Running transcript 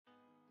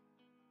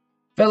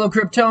Fellow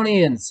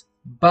Kryptonians,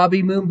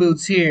 Bobby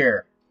Moonboots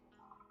here.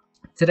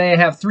 Today I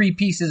have 3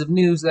 pieces of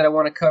news that I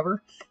want to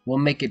cover. We'll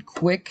make it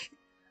quick.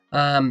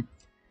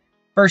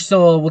 First,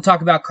 we'll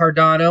talk about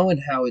Cardano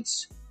and how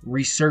it's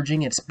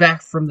resurging. It's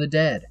back from the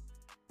dead.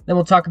 Then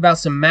we'll talk about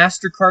some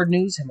MasterCard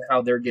news and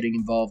how they're getting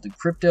involved in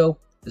crypto,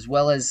 as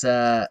well as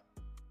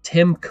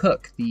Tim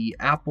Cook, the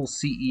Apple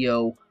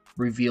CEO,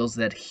 reveals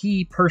that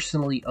he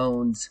personally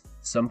owns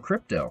some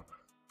crypto.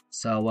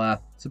 So,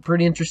 some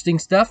pretty interesting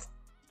stuff.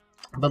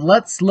 But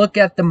let's look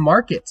at the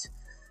market.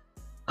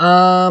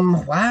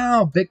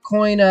 Wow,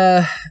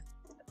 Bitcoin,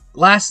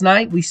 last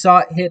night we saw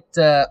it hit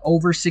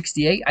over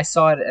 68. I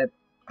saw it at,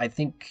 I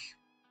think,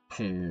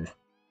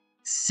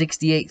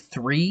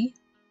 68.3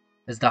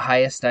 is the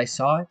highest I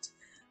saw it.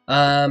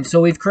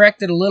 So we've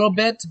corrected a little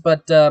bit,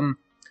 but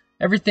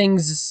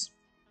everything's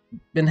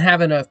been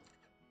having a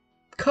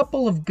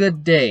couple of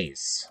good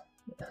days.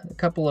 A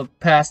couple of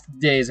past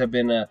days have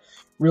been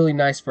really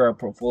nice for our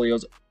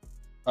portfolios.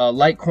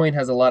 Litecoin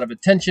has a lot of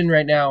attention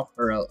right now,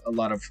 or a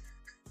lot of,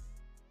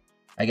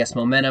 I guess,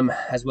 momentum,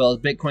 as well as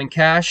Bitcoin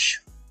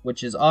Cash,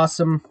 which is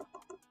awesome.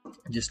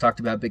 I just talked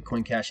about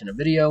Bitcoin Cash in a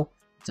video.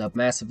 It's up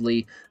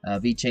massively.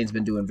 VeChain's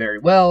been doing very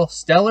well.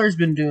 Stellar's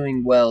been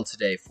doing well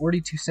today,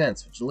 42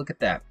 cents. Would you look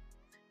at that?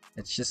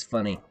 It's just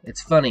funny.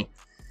 It's funny.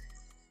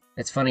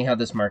 It's funny how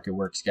this market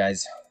works,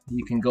 guys.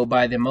 You can go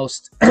buy the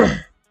most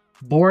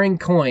boring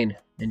coin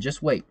and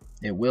just wait.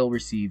 It will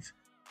receive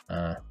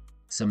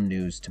some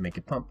news to make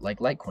it pump, like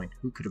Litecoin.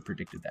 Who could have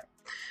predicted that?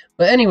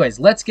 But anyways,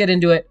 let's get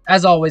into it.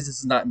 As always, this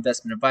is not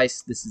investment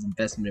advice. This is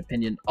investment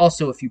opinion.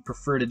 Also, if you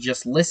prefer to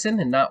just listen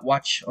and not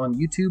watch on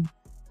YouTube,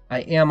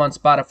 I am on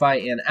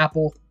Spotify and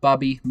Apple,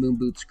 Bobby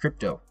Moonboots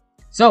Crypto.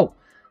 So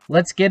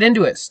let's get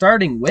into it,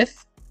 starting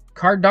with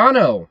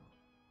Cardano.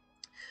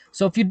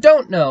 So if you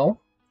don't know,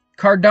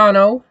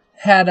 Cardano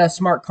had a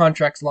smart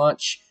contracts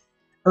launch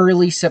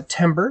early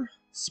September.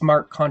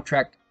 Smart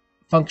contract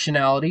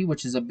functionality,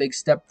 which is a big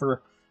step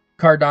for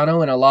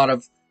Cardano, and a lot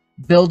of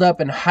build-up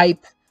and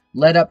hype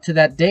led up to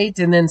that date.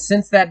 And then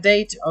since that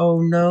date,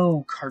 oh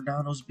no,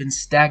 Cardano's been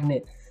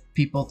stagnant.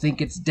 People think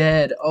it's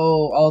dead.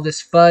 Oh, all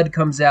this FUD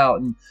comes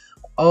out, and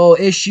oh,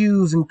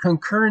 issues and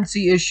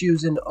concurrency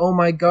issues, and oh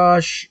my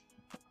gosh,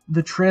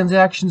 the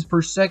transactions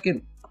per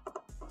second.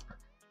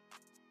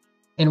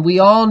 And we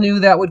all knew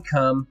that would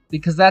come,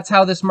 because that's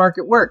how this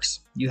market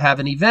works. You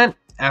have an event,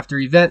 after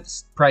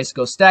event, price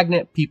goes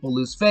stagnant, people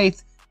lose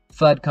faith,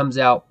 FUD comes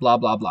out, blah,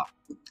 blah, blah.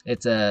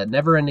 It's a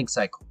never-ending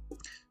cycle.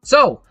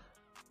 So,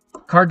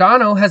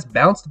 Cardano has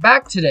bounced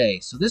back today.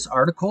 So this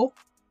article,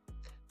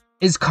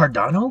 is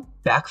Cardano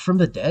back from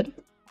the dead?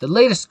 The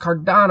latest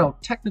Cardano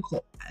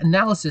technical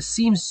analysis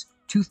seems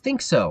to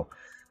think so.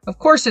 Of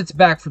course it's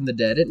back from the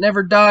dead. It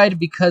never died,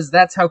 because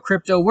that's how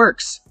crypto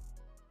works.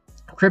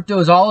 Crypto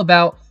is all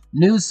about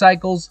news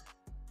cycles,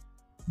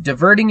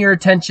 diverting your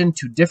attention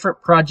to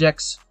different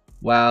projects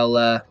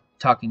while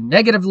talking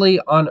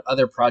negatively on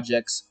other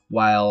projects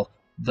while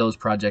those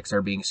projects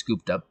are being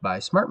scooped up by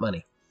smart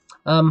money.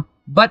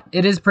 But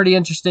it is pretty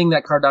interesting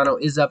that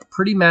Cardano is up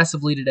pretty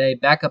massively today,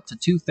 back up to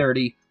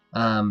 230,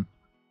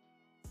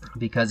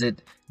 because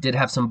it did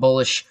have some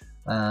bullish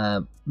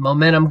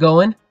momentum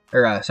going,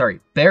 or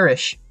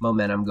bearish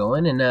momentum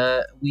going, and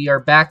we are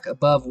back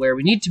above where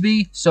we need to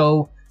be.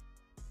 So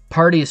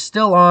party is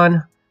still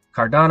on.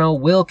 Cardano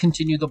will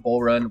continue the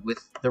bull run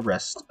with the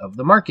rest of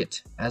the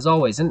market, as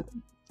always. And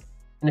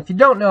if you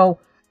don't know,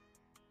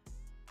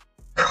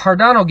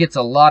 Cardano gets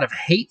a lot of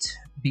hate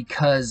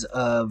because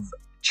of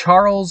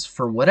Charles,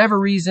 for whatever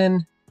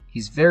reason.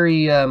 He's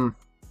very, a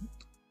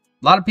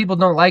lot of people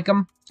don't like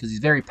him because he's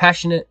very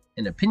passionate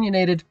and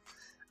opinionated.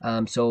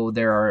 So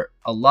there are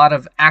a lot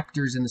of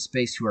actors in the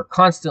space who are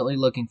constantly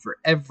looking for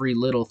every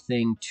little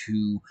thing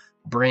to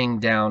bring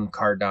down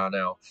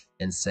Cardano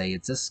and say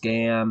it's a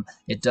scam,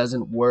 it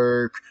doesn't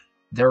work,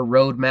 their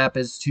roadmap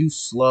is too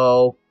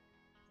slow.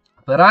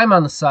 But I'm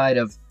on the side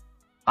of,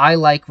 I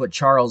like what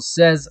Charles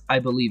says. I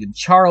believe in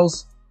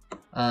Charles.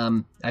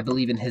 I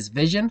believe in his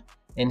vision.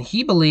 And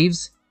he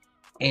believes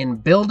in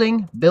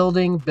building,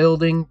 building,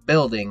 building,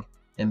 building,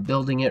 and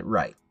building it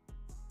right.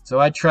 So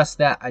I trust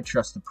that. I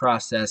trust the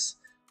process.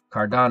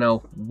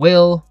 Cardano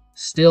will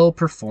still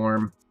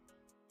perform.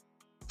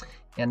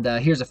 And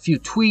here's a few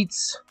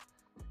tweets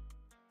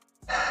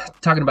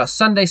talking about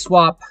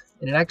SundaeSwap.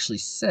 And it actually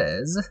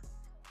says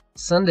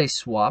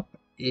SundaeSwap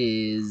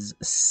is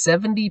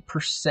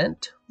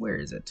 70%. Where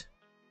is it?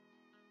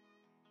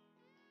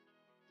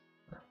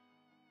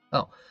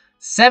 Oh,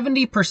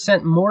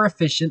 70% more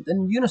efficient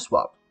than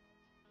Uniswap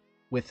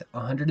with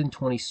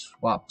 120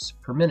 swaps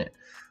per minute.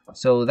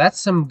 So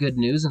that's some good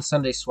news, and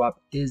SundaeSwap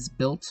is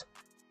built.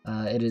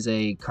 It is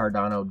a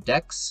Cardano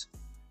DEX.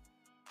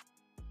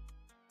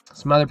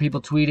 Some other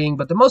people tweeting,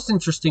 but the most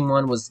interesting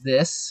one was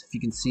this. If you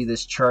can see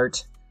this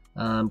chart,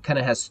 kind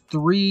of has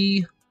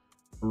 3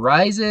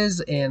 rises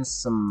and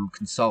some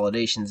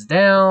consolidations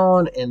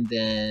down, and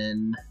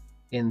then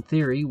in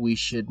theory, we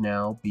should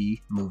now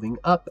be moving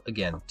up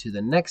again to the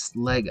next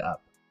leg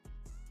up.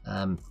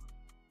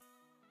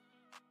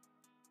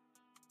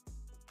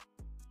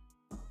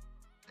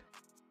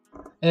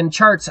 And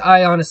charts,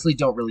 I honestly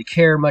don't really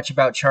care much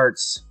about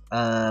charts.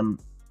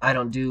 I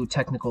don't do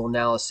technical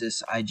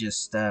analysis. I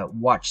just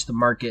watch the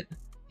market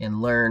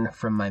and learn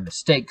from my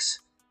mistakes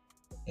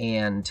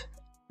and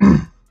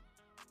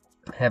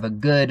have a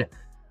good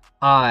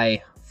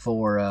eye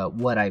for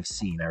what I've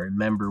seen. I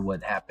remember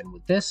what happened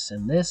with this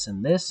and this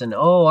and this, and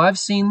oh, I've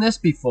seen this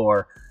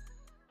before.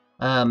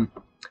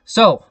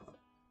 So,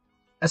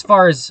 as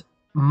far as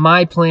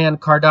my plan,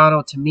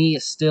 Cardano to me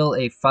is still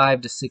a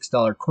 $5 to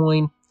 $6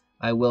 coin.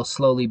 I will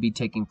slowly be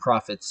taking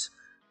profits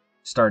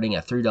starting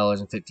at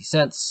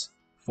 $3.50,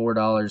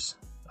 $4,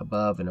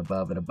 above and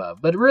above and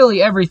above. But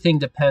really everything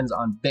depends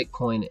on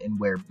Bitcoin and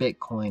where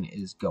Bitcoin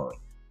is going.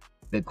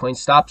 If Bitcoin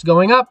stops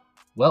going up,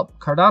 well,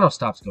 Cardano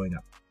stops going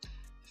up.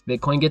 If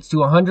Bitcoin gets to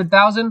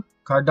 100,000,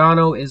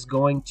 Cardano is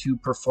going to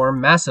perform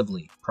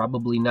massively,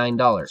 probably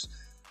 $9.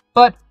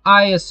 But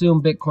I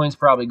assume Bitcoin's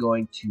probably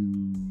going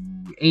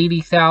to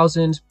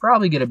 80,000,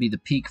 probably going to be the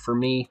peak for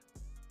me,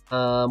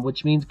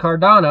 which means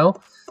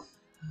Cardano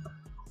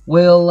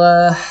will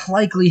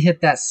likely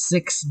hit that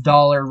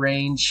 $6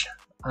 range.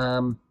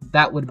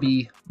 That would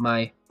be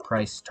my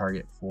price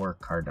target for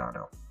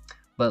Cardano.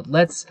 But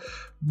let's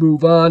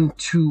move on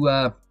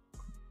to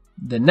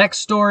the next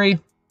story.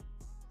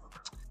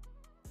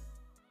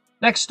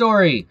 Next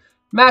story.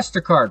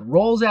 MasterCard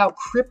rolls out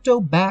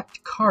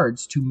crypto-backed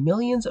cards to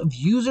millions of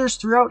users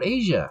throughout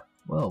Asia.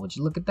 Well, would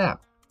you look at that?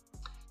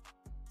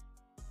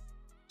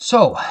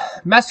 So,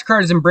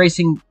 MasterCard is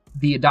embracing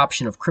the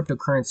adoption of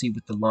cryptocurrency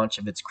with the launch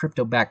of its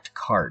crypto-backed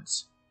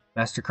cards.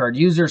 MasterCard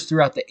users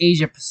throughout the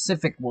Asia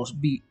Pacific will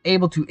be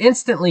able to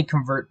instantly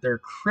convert their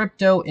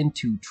crypto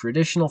into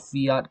traditional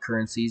fiat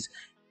currencies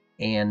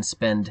and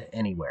spend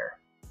anywhere.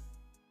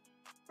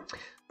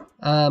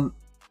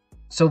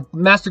 So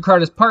MasterCard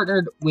has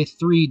partnered with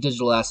 3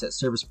 digital asset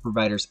service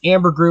providers,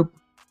 Amber Group,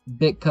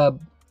 BitCub,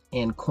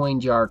 and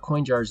CoinJar.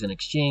 CoinJar is an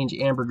exchange.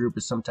 Amber Group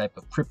is some type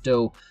of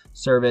crypto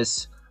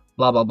service,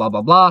 blah, blah, blah,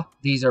 blah, blah.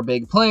 These are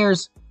big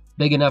players,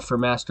 big enough for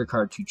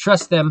MasterCard to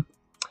trust them.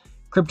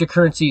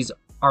 Cryptocurrencies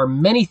are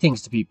many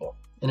things to people.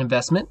 An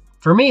investment.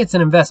 For me, it's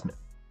an investment.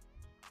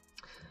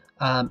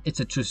 It's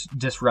a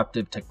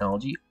disruptive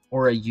technology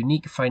or a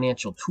unique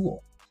financial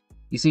tool.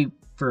 You see,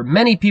 for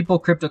many people,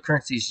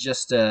 cryptocurrency is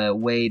just a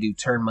way to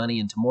turn money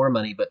into more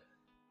money. But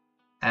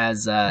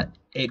as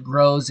it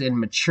grows and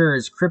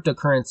matures,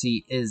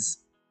 cryptocurrency is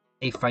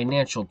a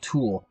financial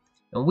tool.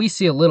 And we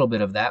see a little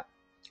bit of that.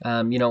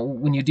 You know,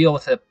 when you deal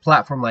with a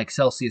platform like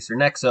Celsius or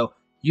Nexo,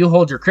 you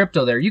hold your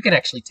crypto there. You can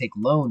actually take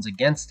loans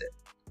against it.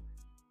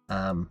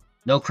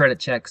 No credit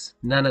checks,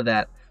 none of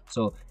that.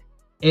 So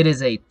it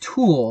is a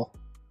tool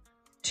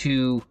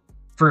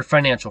for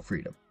financial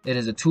freedom. It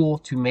is a tool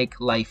to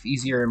make life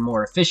easier and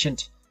more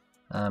efficient.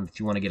 If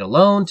you want to get a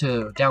loan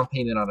to down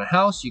payment on a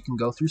house, you can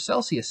go through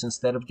Celsius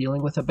instead of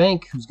dealing with a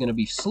bank who's going to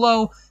be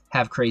slow,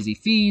 have crazy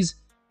fees,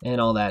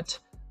 and all that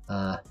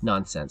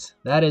nonsense.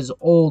 That is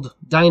old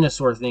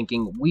dinosaur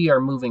thinking. We are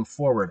moving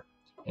forward,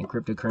 and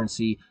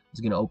cryptocurrency is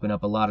going to open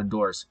up a lot of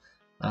doors.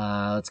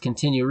 Let's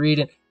continue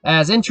reading.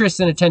 As interest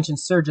and attention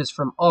surges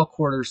from all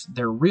quarters,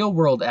 their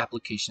real-world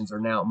applications are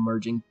now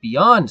emerging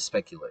beyond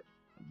speculative.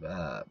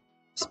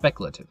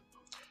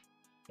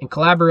 In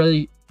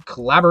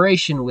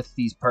collaboration with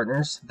these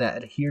partners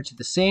that adhere to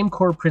the same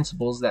core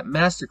principles that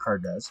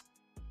MasterCard does,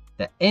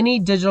 that any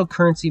digital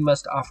currency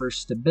must offer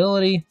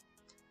stability,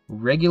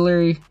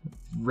 regulatory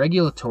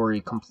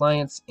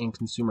compliance, and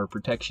consumer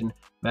protection,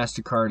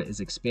 MasterCard is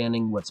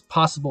expanding what's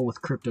possible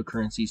with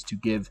cryptocurrencies to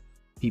give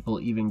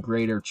people even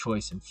greater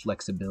choice and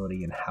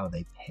flexibility in how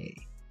they pay.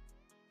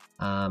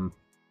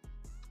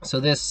 So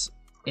this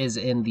is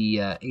in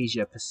the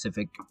Asia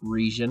Pacific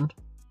region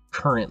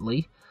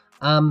currently.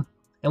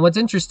 And what's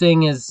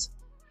interesting is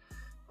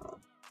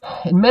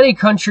in many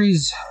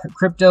countries,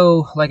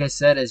 crypto, like I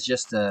said, is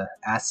just a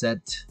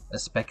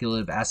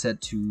speculative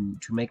asset to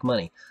make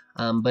money.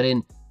 But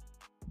in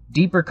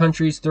deeper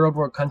countries, third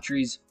world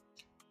countries,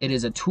 it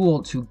is a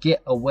tool to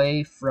get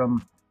away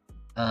from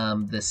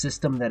the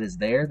system that is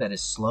there, that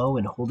is slow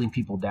and holding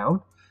people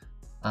down.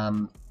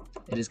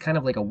 It is kind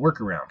of like a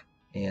workaround,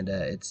 and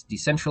it's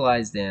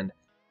decentralized, and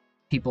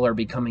people are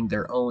becoming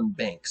their own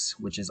banks,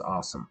 which is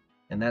awesome.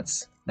 And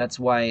that's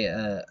why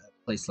a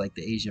place like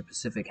the Asia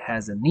Pacific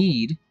has a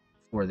need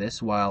for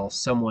this, while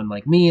someone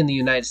like me in the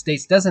United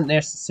States doesn't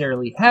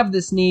necessarily have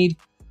this need.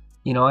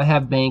 You know, I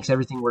have banks,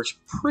 everything works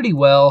pretty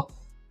well.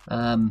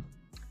 I'm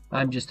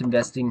just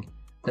investing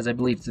because I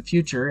believe it's the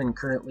future, and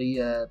currently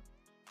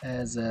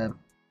it's an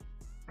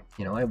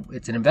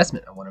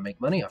investment I want to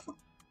make money off of.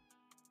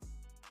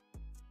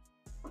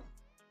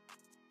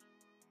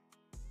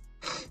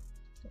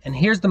 And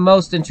here's the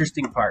most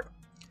interesting part.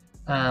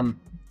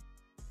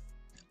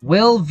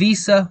 Will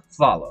Visa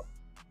follow?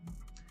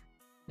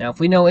 Now, if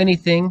we know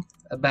anything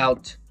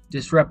about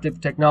disruptive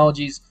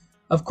technologies,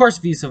 of course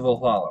Visa will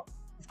follow.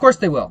 Of course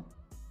they will.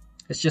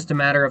 It's just a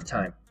matter of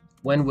time.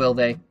 When will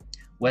they?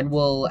 When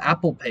will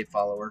Apple Pay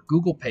follow or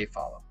Google Pay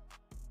follow?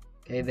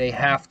 Okay, they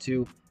have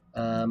to,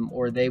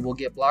 or they will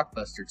get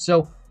blockbustered.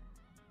 So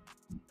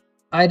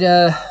I'd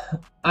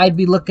I'd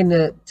be looking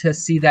to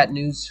see that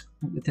news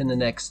within the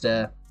next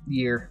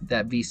year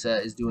that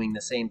Visa is doing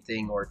the same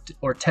thing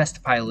or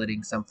test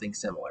piloting something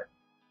similar.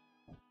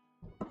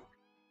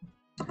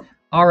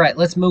 All right,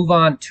 let's move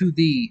on to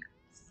the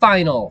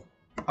final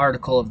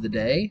article of the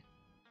day.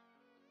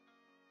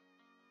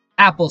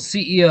 Apple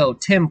CEO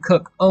Tim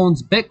Cook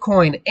owns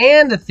Bitcoin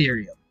and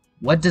Ethereum.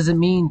 What does it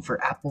mean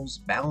for Apple's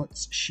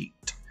balance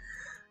sheet?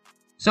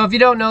 So if you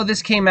don't know,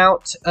 this came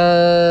out,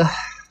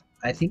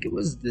 I think it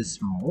was this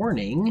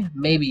morning,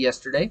 maybe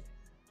yesterday.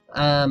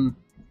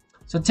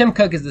 So Tim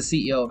Cook is the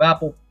CEO of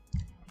Apple,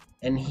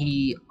 and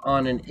he,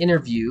 on an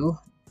interview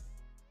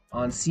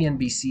on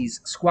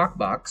CNBC's Squawk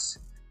Box,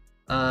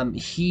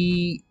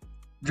 he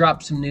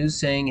dropped some news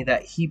saying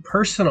that he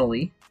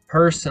personally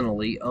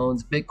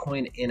owns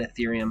Bitcoin and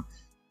Ethereum.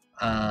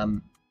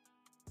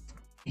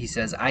 He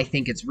says, I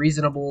think it's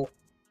reasonable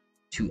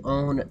to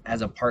own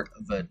as a part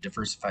of a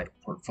diversified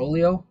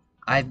portfolio.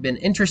 I've been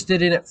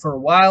interested in it for a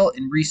while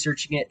and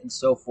researching it and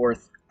so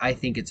forth. I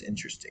think it's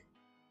interesting.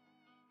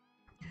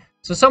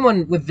 So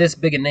someone with this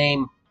big a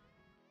name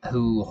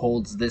who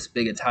holds this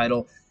big a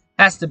title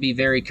has to be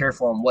very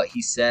careful on what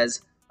he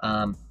says.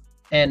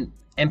 And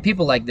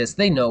people like this,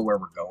 they know where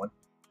we're going.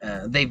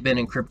 They've been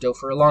in crypto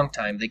for a long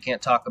time. They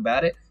can't talk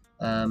about it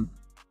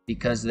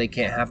because they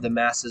can't have the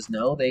masses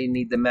know. They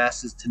need the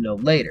masses to know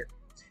later.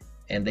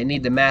 And they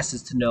need the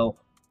masses to know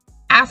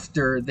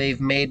after they've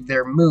made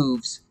their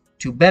moves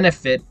to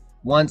benefit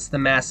once the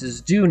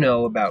masses do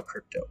know about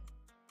crypto.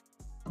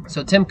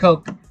 So Tim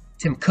Cook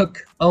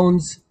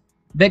owns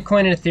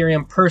Bitcoin and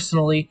Ethereum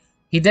personally.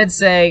 He did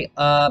say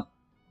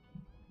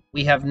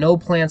we have no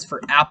plans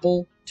for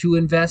Apple to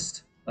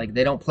invest. Like,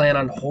 they don't plan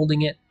on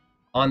holding it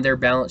on their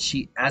balance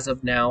sheet as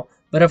of now.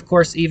 But of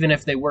course, even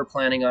if they were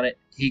planning on it,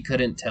 he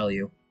couldn't tell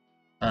you.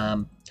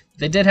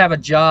 They did have a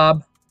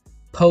job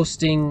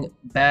posting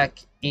back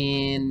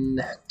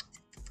in,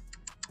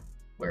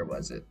 where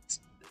was it?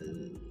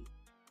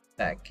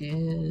 Back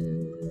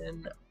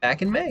in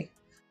May.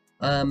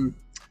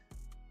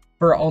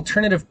 For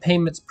alternative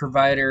payments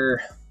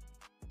provider,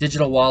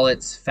 digital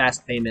wallets,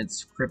 fast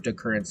payments,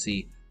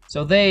 cryptocurrency.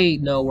 So they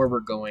know where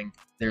we're going.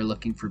 They're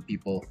looking for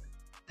people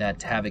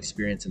that have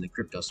experience in the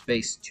crypto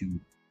space to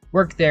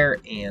work there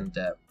and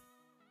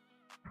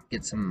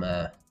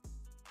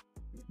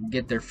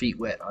get their feet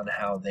wet on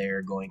how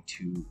they're going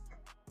to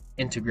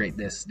integrate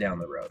this down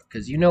the road,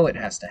 because you know it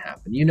has to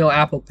happen. You know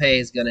Apple Pay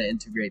is going to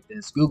integrate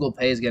this. Google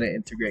Pay is going to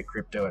integrate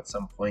crypto at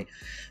some point.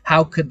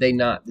 How could they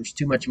not? There's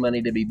too much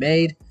money to be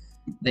made.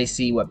 They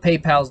see what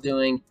PayPal's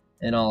doing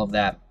and all of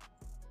that.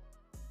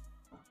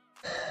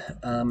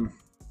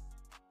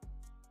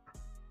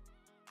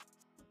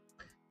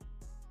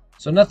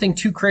 So nothing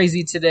too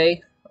crazy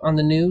today on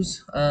the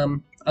news,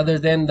 other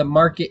than the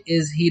market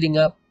is heating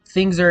up.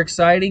 Things are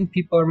exciting.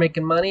 People are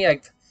making money.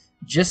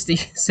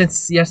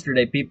 Since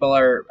yesterday,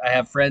 I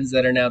have friends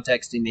that are now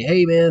texting me,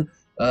 "Hey man,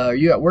 are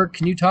you at work?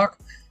 Can you talk?"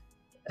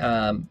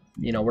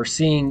 We're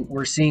seeing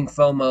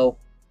FOMO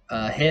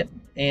hit,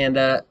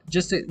 and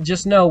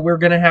just know we're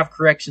gonna have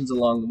corrections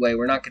along the way.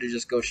 We're not gonna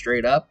just go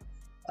straight up.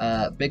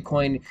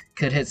 Bitcoin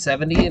could hit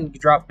 70 and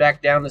drop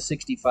back down to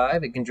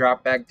 65. It can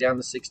drop back down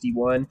to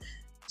 61.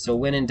 So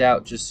when in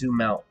doubt, just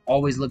zoom out.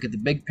 Always look at the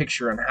big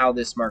picture on how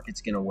this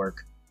market's gonna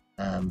work,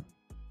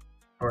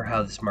 or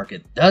how this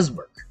market does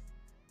work.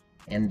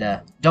 And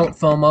don't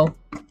FOMO.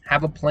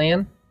 Have a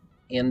plan,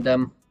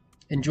 and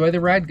enjoy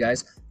the ride,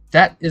 guys.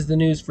 That is the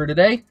news for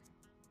today.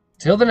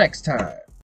 Till the next time.